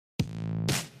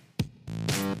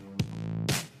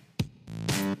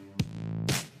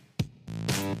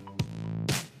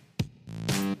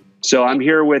So I'm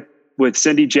here with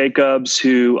Cindy Jacobs,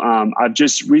 who I've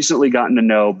just recently gotten to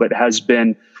know, but has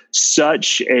been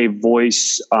such a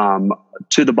voice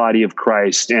to the body of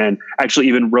Christ, and actually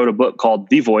even wrote a book called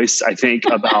The Voice, I think,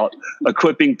 about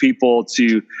equipping people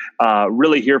to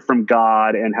really hear from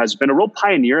God, and has been a real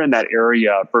pioneer in that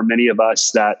area for many of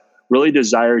us that really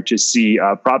desire to see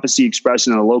prophecy expressed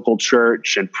in a local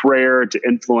church and prayer to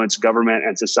influence government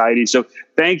and society. So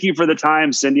thank you for the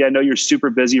time, Cindy. I know you're super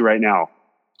busy right now.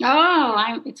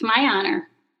 Oh, it's my honor.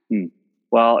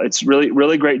 Well, it's really,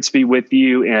 really great to be with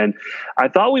you. And I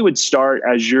thought we would start,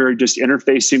 as you're just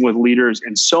interfacing with leaders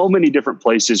in so many different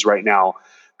places right now.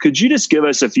 Could you just give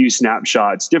us a few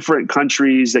snapshots, different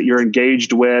countries that you're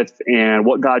engaged with, and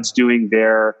what God's doing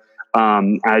there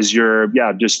as you're,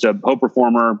 just a hope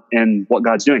reformer and what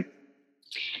God's doing?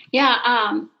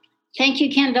 Yeah. Thank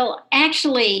you, Kendall.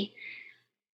 Actually,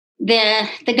 the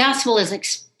gospel is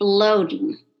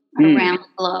exploding around the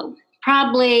globe.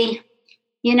 Probably,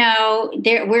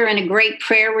 we're in a great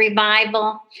prayer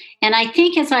revival. And I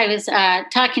think as I was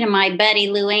talking to my buddy,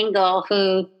 Lou Engel,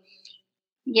 who,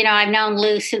 I've known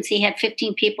Lou since he had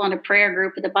 15 people in a prayer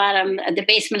group at the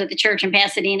basement of the church in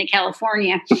Pasadena,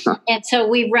 California. And so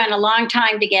we've run a long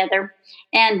time together.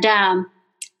 And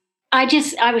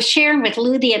I was sharing with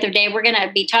Lou the other day, we're going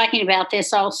to be talking about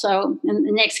this also in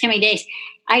the next coming days.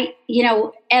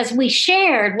 As we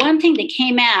shared, one thing that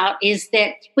came out is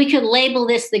that we could label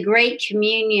this the Great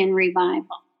Communion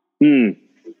Revival.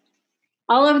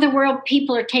 All over the world,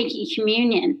 people are taking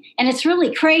communion. And it's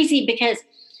really crazy because,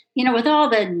 with all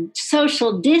the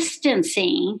social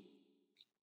distancing,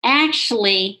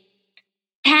 actually,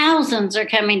 thousands are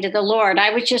coming to the Lord. I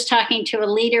was just talking to a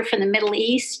leader from the Middle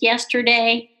East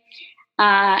yesterday.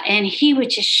 And he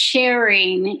was just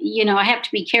sharing, I have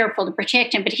to be careful to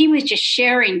protect him, but he was just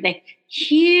sharing the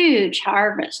huge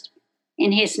harvest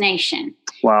in his nation.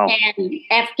 Wow. And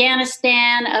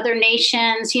Afghanistan, other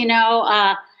nations,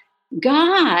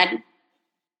 God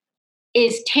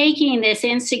is taking this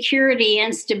insecurity,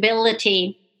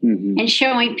 instability, and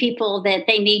showing people that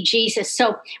they need Jesus.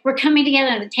 So we're coming together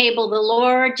at the table of the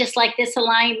Lord, just like this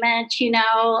alignment.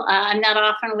 I'm not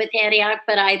often with Antioch,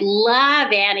 but I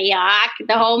love Antioch,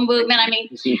 the whole movement. I mean,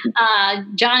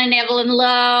 John and Evelyn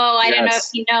Lowe, I don't know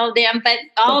if you know them, but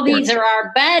all these are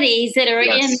our buddies that are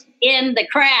in the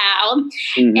crowd.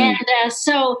 And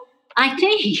so I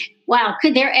think, wow,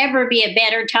 could there ever be a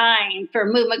better time for a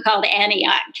movement called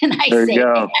Antioch? Can I say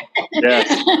that?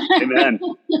 Yes. Amen.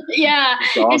 Yeah.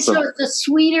 Awesome. And so it's a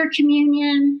sweeter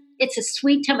communion. It's a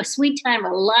sweet time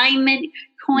of alignment,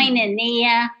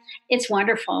 koinonia. It's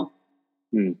wonderful.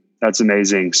 That's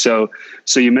amazing. So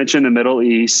you mentioned the Middle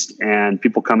East and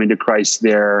people coming to Christ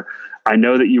there. I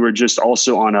know that you were just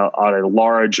also on a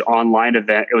large online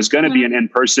event. It was going to be an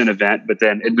in-person event, but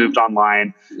then it moved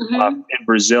online in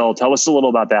Brazil. Tell us a little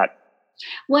about that.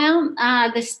 Well,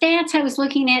 the stats I was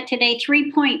looking at today,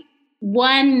 3.1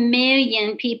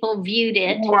 million people viewed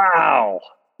it. Wow.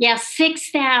 Yeah,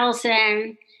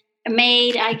 6,000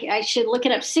 made, I should look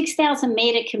it up, 6,000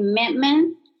 made a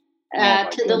commitment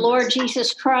to the Lord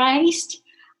Jesus Christ.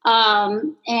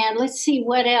 And let's see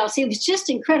what else. It was just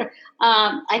incredible.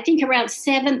 I think around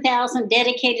 7,000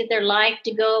 dedicated their life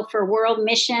to go for world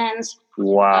missions.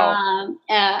 Wow.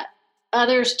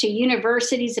 Others to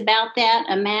universities about that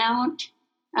amount,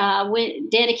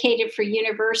 dedicated for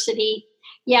university.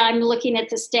 Yeah, I'm looking at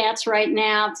the stats right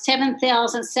now.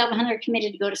 7,700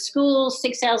 committed to go to schools,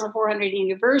 6,400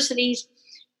 universities,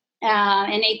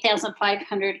 and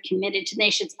 8,500 committed to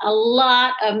nations. A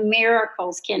lot of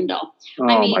miracles, Kendall.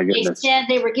 My goodness. They said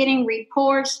they were getting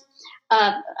reports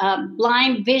of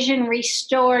blind vision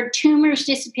restored, tumors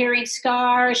disappearing,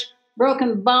 scars,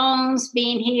 broken bones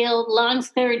being healed, lungs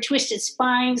cleared, twisted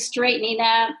spines straightening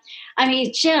up. I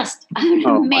mean, just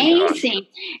amazing.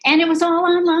 And it was all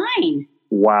online.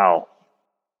 Wow.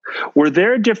 Were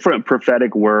there different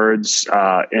prophetic words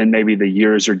in maybe the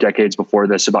years or decades before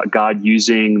this about God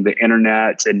using the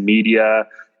internet and media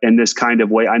in this kind of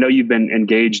way? I know you've been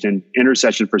engaged in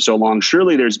intercession for so long.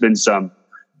 Surely there's been some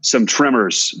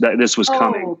tremors that this was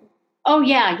coming. Oh,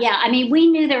 yeah. I mean, we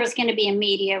knew there was going to be a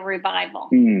media revival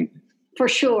for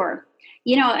sure.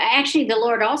 Actually, the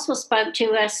Lord also spoke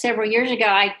to us several years ago.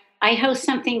 I host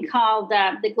something called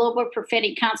the Global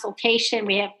Prophetic Consultation.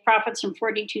 We have prophets from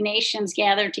 42 nations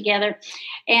gathered together.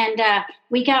 And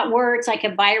we got words like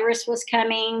a virus was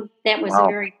coming that was a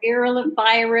very virulent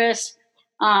virus.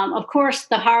 Of course,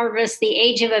 the harvest, the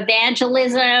age of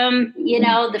evangelism,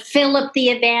 the Philip the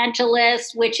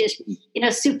evangelist, which is,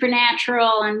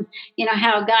 supernatural, and,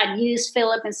 how God used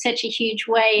Philip in such a huge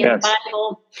way in the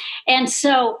Bible. And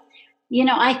so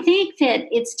I think that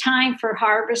it's time for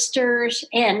harvesters.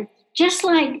 And just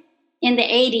like in the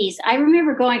 80s, I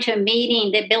remember going to a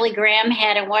meeting that Billy Graham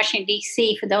had in Washington,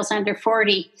 D.C. for those under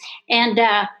 40. And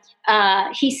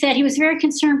he said he was very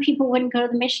concerned people wouldn't go to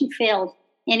the mission field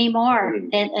anymore,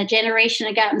 that a generation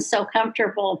had gotten so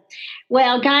comfortable.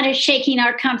 Well, God is shaking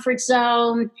our comfort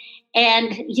zone,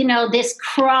 and this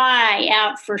cry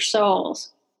out for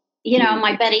souls.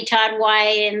 My buddy Todd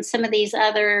White and some of these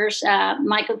others,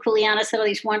 Michael Koulianos, some of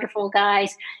these wonderful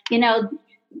guys,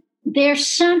 there's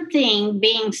something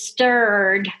being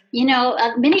stirred.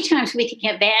 Many times we think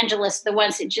evangelists are the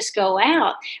ones that just go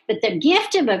out, but the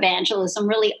gift of evangelism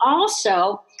really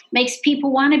also makes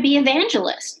people want to be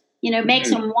evangelists. Makes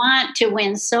them want to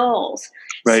win souls.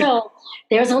 Right. So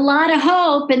there's a lot of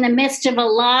hope in the midst of a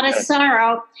lot of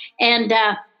sorrow. And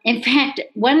in fact,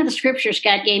 one of the scriptures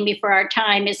God gave me for our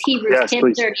time is Hebrews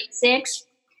 10:36.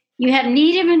 You have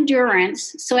need of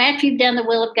endurance, so after you've done the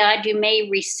will of God, you may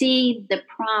receive the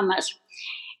promise.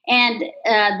 And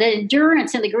the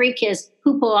endurance in the Greek is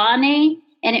hupoane,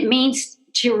 and it means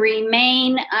to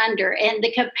remain under, and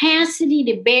the capacity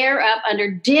to bear up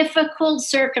under difficult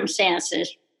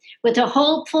circumstances with a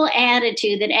hopeful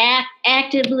attitude that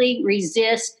actively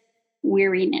resists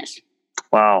weariness.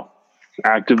 Wow.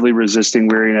 Actively resisting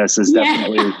weariness is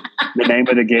definitely the name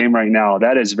of the game right now.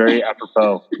 That is very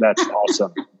apropos. That's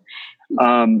awesome.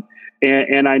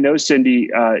 And I know,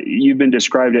 Cindy, you've been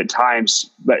described at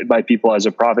times by people as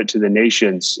a prophet to the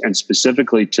nations, and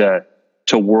specifically to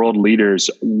world leaders.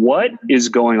 What is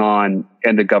going on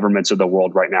in the governments of the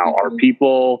world right now? Are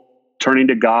people turning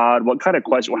to God? What kind of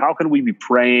question? How can we be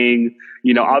praying?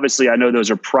 Obviously, I know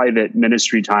those are private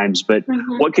ministry times, but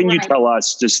what can you tell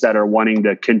us just that are wanting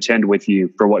to contend with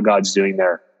you for what God's doing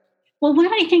there? Well,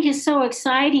 what I think is so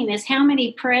exciting is how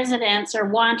many presidents are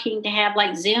wanting to have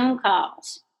like Zoom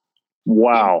calls.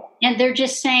 Wow. And they're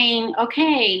just saying,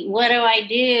 okay, what do I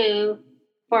do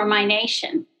for my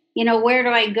nation? Where do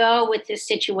I go with this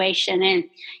situation? And,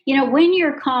 when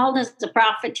you're called as a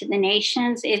prophet to the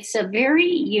nations, it's a very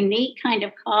unique kind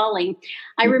of calling.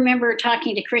 I remember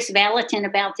talking to Chris Valentin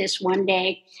about this one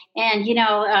day. And,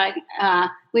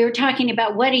 we were talking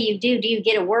about, what do you do? Do you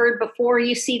get a word before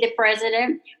you see the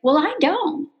president? Well, I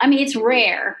don't. I mean, it's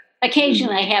rare.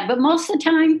 Occasionally I have, but most of the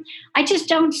time I just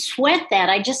don't sweat that.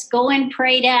 I just go in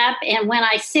prayed up. And when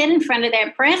I sit in front of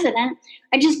that president,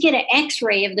 I just get an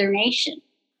x-ray of their nation.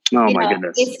 Oh, my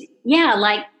goodness.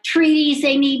 Like treaties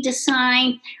they need to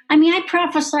sign. I mean, I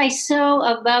prophesy so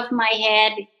above my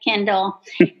head, Kendall.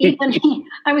 Even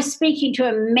I was speaking to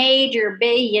a major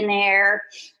billionaire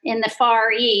in the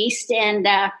Far East, and,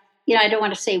 I don't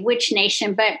want to say which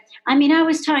nation, but I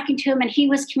was talking to him, and he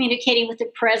was communicating with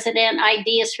the president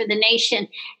ideas for the nation.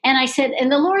 And I said,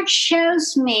 and the Lord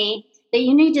shows me that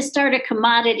you need to start a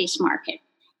commodities market.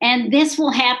 And this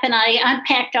will happen. I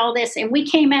unpacked all this, and we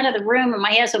came out of the room, and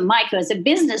my husband, Mike, who has a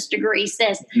business degree,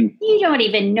 says, you don't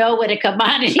even know what a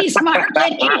commodities market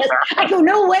is. I go,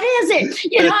 no, what is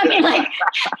it? Like,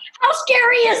 how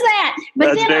scary is that?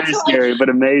 But that's very scary, but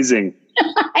amazing.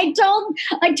 I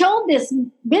told this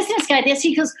business guy this.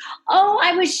 He goes, oh,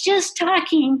 I was just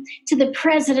talking to the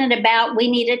president about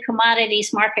we need a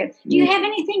commodities market. Do you have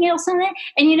anything else on that?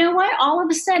 And you know what? All of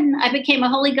a sudden, I became a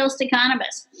Holy Ghost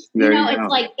economist. It's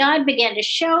like God began to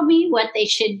show me what they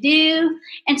should do.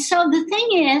 And so the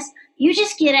thing is, you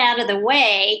just get out of the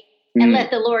way and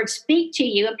let the Lord speak to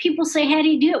you. And people say, how do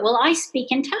you do it? Well, I speak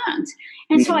in tongues.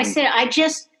 And so I said, I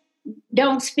just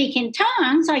don't speak in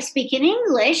tongues. I speak in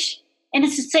English. And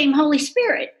it's the same Holy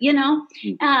Spirit, don't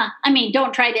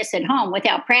try this at home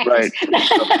without practice.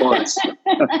 Right, of course.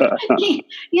 But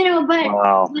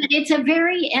it's a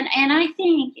very, and I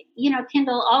think,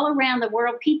 Kendall, all around the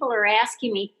world, people are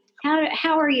asking me,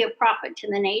 how are you a prophet to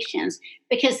the nations?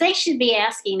 Because they should be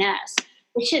asking us.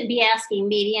 They shouldn't be asking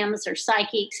mediums or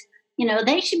psychics.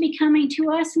 They should be coming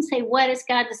to us and say, what is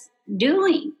God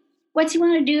doing? What's he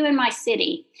want to do in my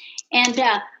city? And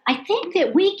I think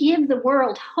that we give the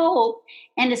world hope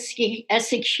and a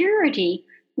security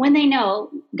when they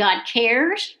know God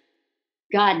cares,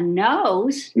 God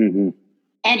knows, and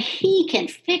he can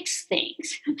fix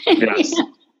things. Yes.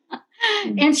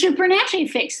 And supernaturally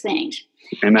fix things.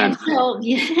 Amen. And so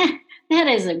that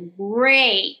is a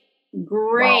great,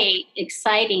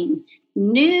 exciting,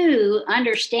 new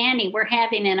understanding we're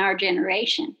having in our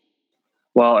generation.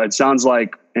 Well, it sounds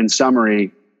like, in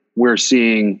summary, we're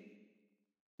seeing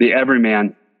the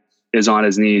everyman is on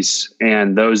his knees,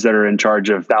 and those that are in charge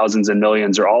of thousands and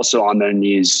millions are also on their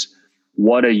knees.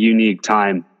 What a unique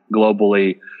time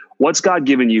globally. What's God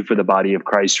given you for the body of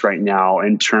Christ right now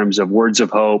in terms of words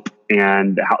of hope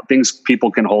and how things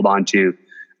people can hold on to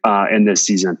in this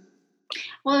season?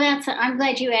 Well, I'm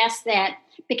glad you asked that,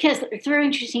 because it's very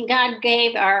interesting. God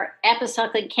gave our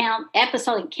apostolic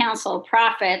council of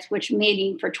prophets, which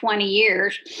meeting for 20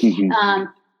 years,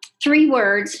 3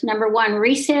 words. Number 1,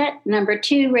 reset. Number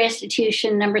 2,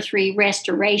 restitution. Number 3,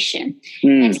 restoration.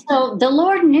 And so the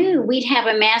Lord knew we'd have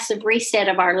a massive reset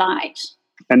of our lives.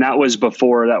 And that was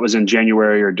in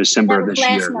January or December this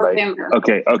year, November.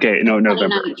 Right? Okay. No,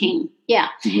 November. 2019. Yeah.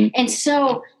 And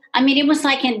so, I mean, it was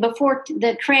like before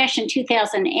the crash in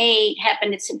 2008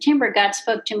 happened in September, God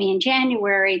spoke to me in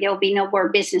January, there'll be no more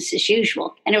business as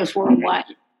usual. And it was worldwide.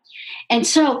 And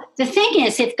so the thing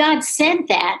is, if God said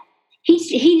that,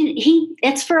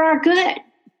 it's for our good.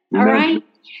 All right.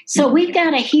 So we've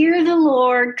got to hear the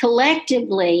Lord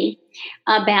collectively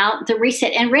about the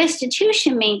reset. And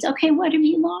restitution means, okay, what have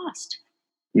you lost?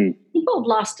 People have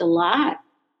lost a lot.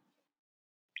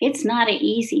 It's not an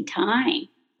easy time.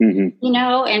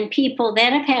 And people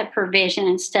that have had provision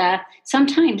and stuff,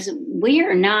 sometimes we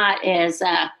are not as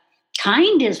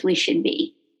kind as we should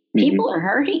be. People are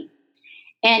hurting.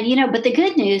 And, but the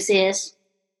good news is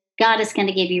God is going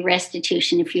to give you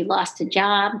restitution if you lost a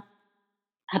job,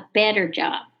 a better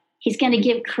job. He's going to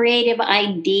give creative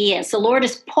ideas. The Lord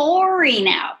is pouring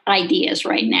out ideas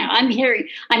right now. I'm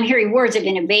hearing words of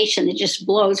innovation that just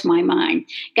blows my mind.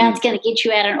 God's going to get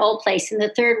you out of an old place. And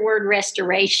the third word,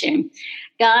 restoration.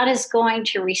 God is going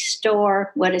to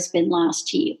restore what has been lost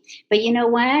to you. But you know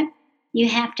what? You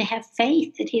have to have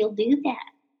faith that he'll do that.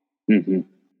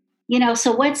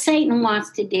 So what Satan wants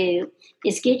to do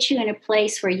is get you in a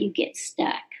place where you get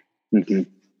stuck.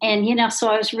 And, so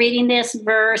I was reading this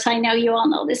verse. I know you all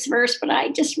know this verse, but I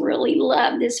just really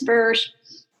love this verse.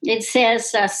 It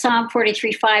says, Psalm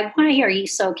 43:5, why are you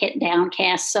so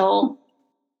downcast, soul?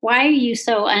 Why are you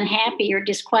so unhappy or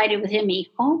disquieted within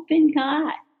me? Hope in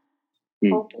God.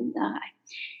 Hope in God.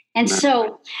 And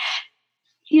so,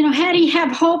 how do you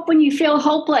have hope when you feel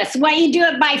hopeless? Well, you do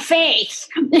it by faith.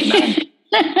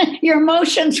 Your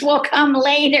emotions will come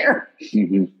later.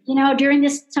 During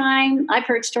this time, I've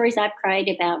heard stories I've cried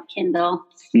about, Kendall.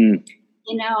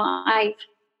 I've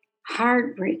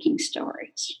heartbreaking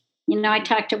stories. I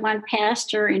talked to one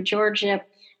pastor in Georgia,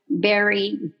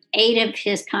 buried 8 of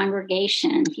his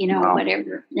congregation,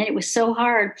 whatever. And it was so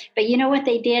hard. But you know what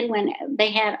they did when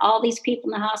they had all these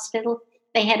people in the hospital?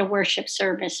 They had a worship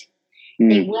service.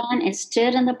 They went and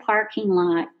stood in the parking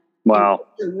lot. Wow.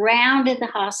 Surrounded the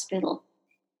hospital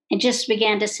and just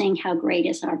began to sing, how great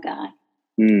is our God.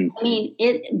 I mean,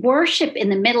 worship in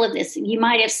the middle of this. You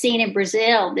might have seen in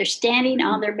Brazil, they're standing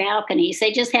on their balconies.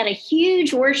 They just had a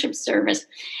huge worship service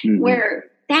where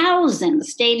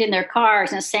thousands stayed in their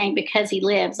cars and sang, because he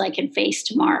lives, I can face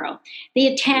tomorrow. The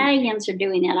Italians are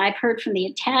doing that. I've heard from the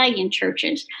Italian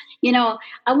churches. I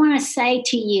want to say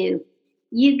to you,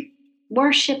 you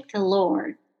worship the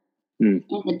Lord in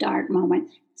the dark moment.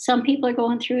 Some people are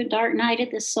going through a dark night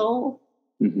of the soul,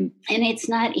 and it's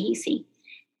not easy.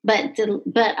 But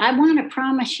I want to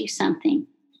promise you something.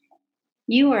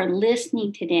 You are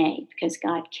listening today because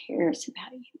God cares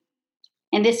about you.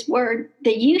 And this word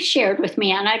that you shared with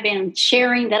me, and I've been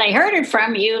sharing that I heard it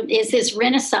from you, is this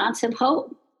renaissance of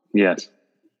hope. Yes.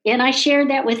 And I shared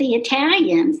that with the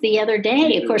Italians the other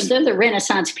day. Of course, they're the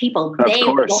Renaissance people. They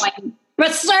were going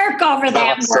berserk over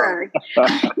that word.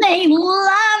 They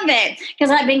love it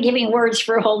because I've been giving words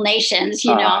for whole nations,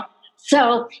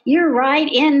 So you're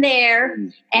right in there.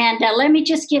 And let me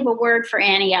just give a word for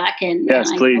Antioch. And yes,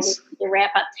 please. To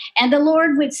wrap up. And the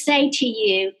Lord would say to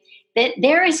you that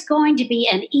there is going to be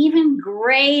an even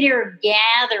greater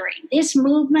gathering. This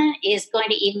movement is going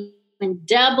to even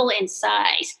double in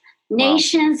size.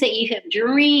 Nations that you have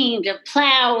dreamed of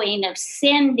plowing, of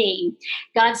sending.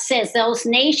 God says those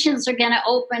nations are going to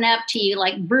open up to you,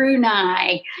 like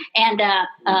Brunei and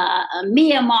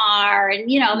Myanmar.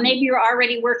 And, maybe you're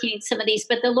already working in some of these.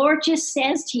 But the Lord just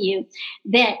says to you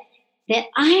that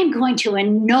I am going to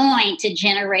anoint a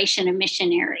generation of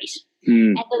missionaries.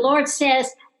 And the Lord says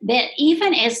that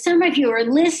even as some of you are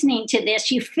listening to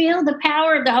this, you feel the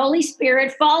power of the Holy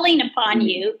Spirit falling upon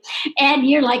you. And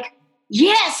you're like,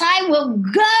 yes, I will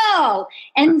go.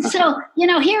 And so,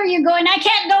 here you're going, I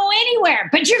can't go anywhere,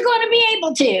 but you're going to be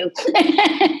able to.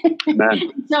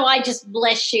 Amen. So I just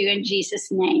bless you in Jesus'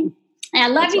 name. And I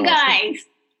love you guys.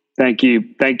 Thank you.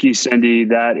 Thank you, Cindy.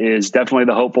 That is definitely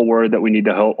the hopeful word that we need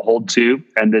to hold to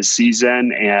in this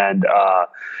season. And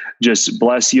just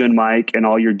bless you and Mike and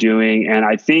all you're doing. And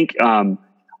I think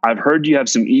I've heard you have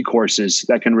some e-courses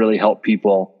that can really help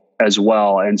people as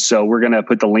well. And so we're going to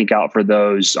put the link out for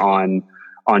those on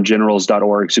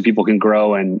generals.org so people can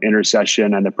grow in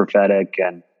intercession and the prophetic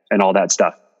and all that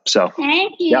stuff. So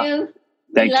thank you.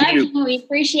 Thank we love you. you. We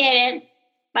appreciate it.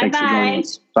 Thanks for joining Bye-bye.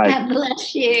 us. Bye. God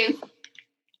bless you.